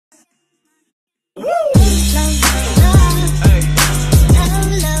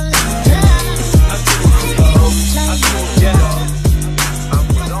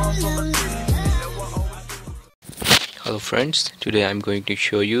friends, today I'm going to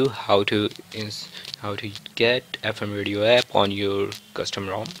show you how to get FM radio app on your custom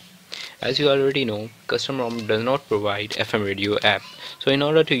ROM. As you already know, custom ROM does not provide FM radio app. So in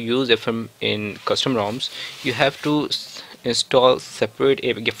order to use FM in custom ROMs, you have to install separate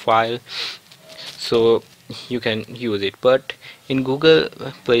APK file so you can use it. But in Google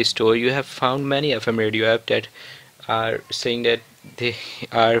Play Store, you have found many FM radio apps that are saying that they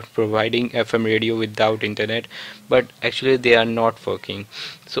are providing FM radio without internet, but actually they are not working.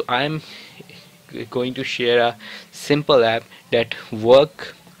 So I'm going to share a simple app that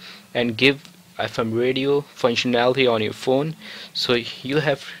work and give FM radio functionality on your phone. So you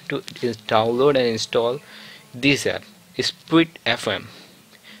have to download and install this app, Split FM.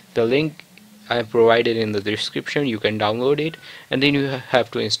 The link I provided in the description. You can download it and then you have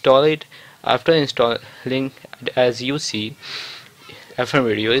to install it. After installing, as you see, FM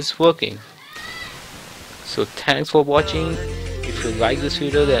radio is working. So thanks for watching. If you like this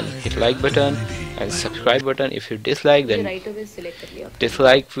video, then hit like button and subscribe button. If you dislike, then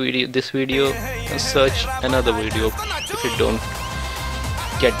dislike this video and search another video if you don't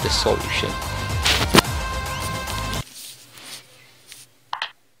get the solution.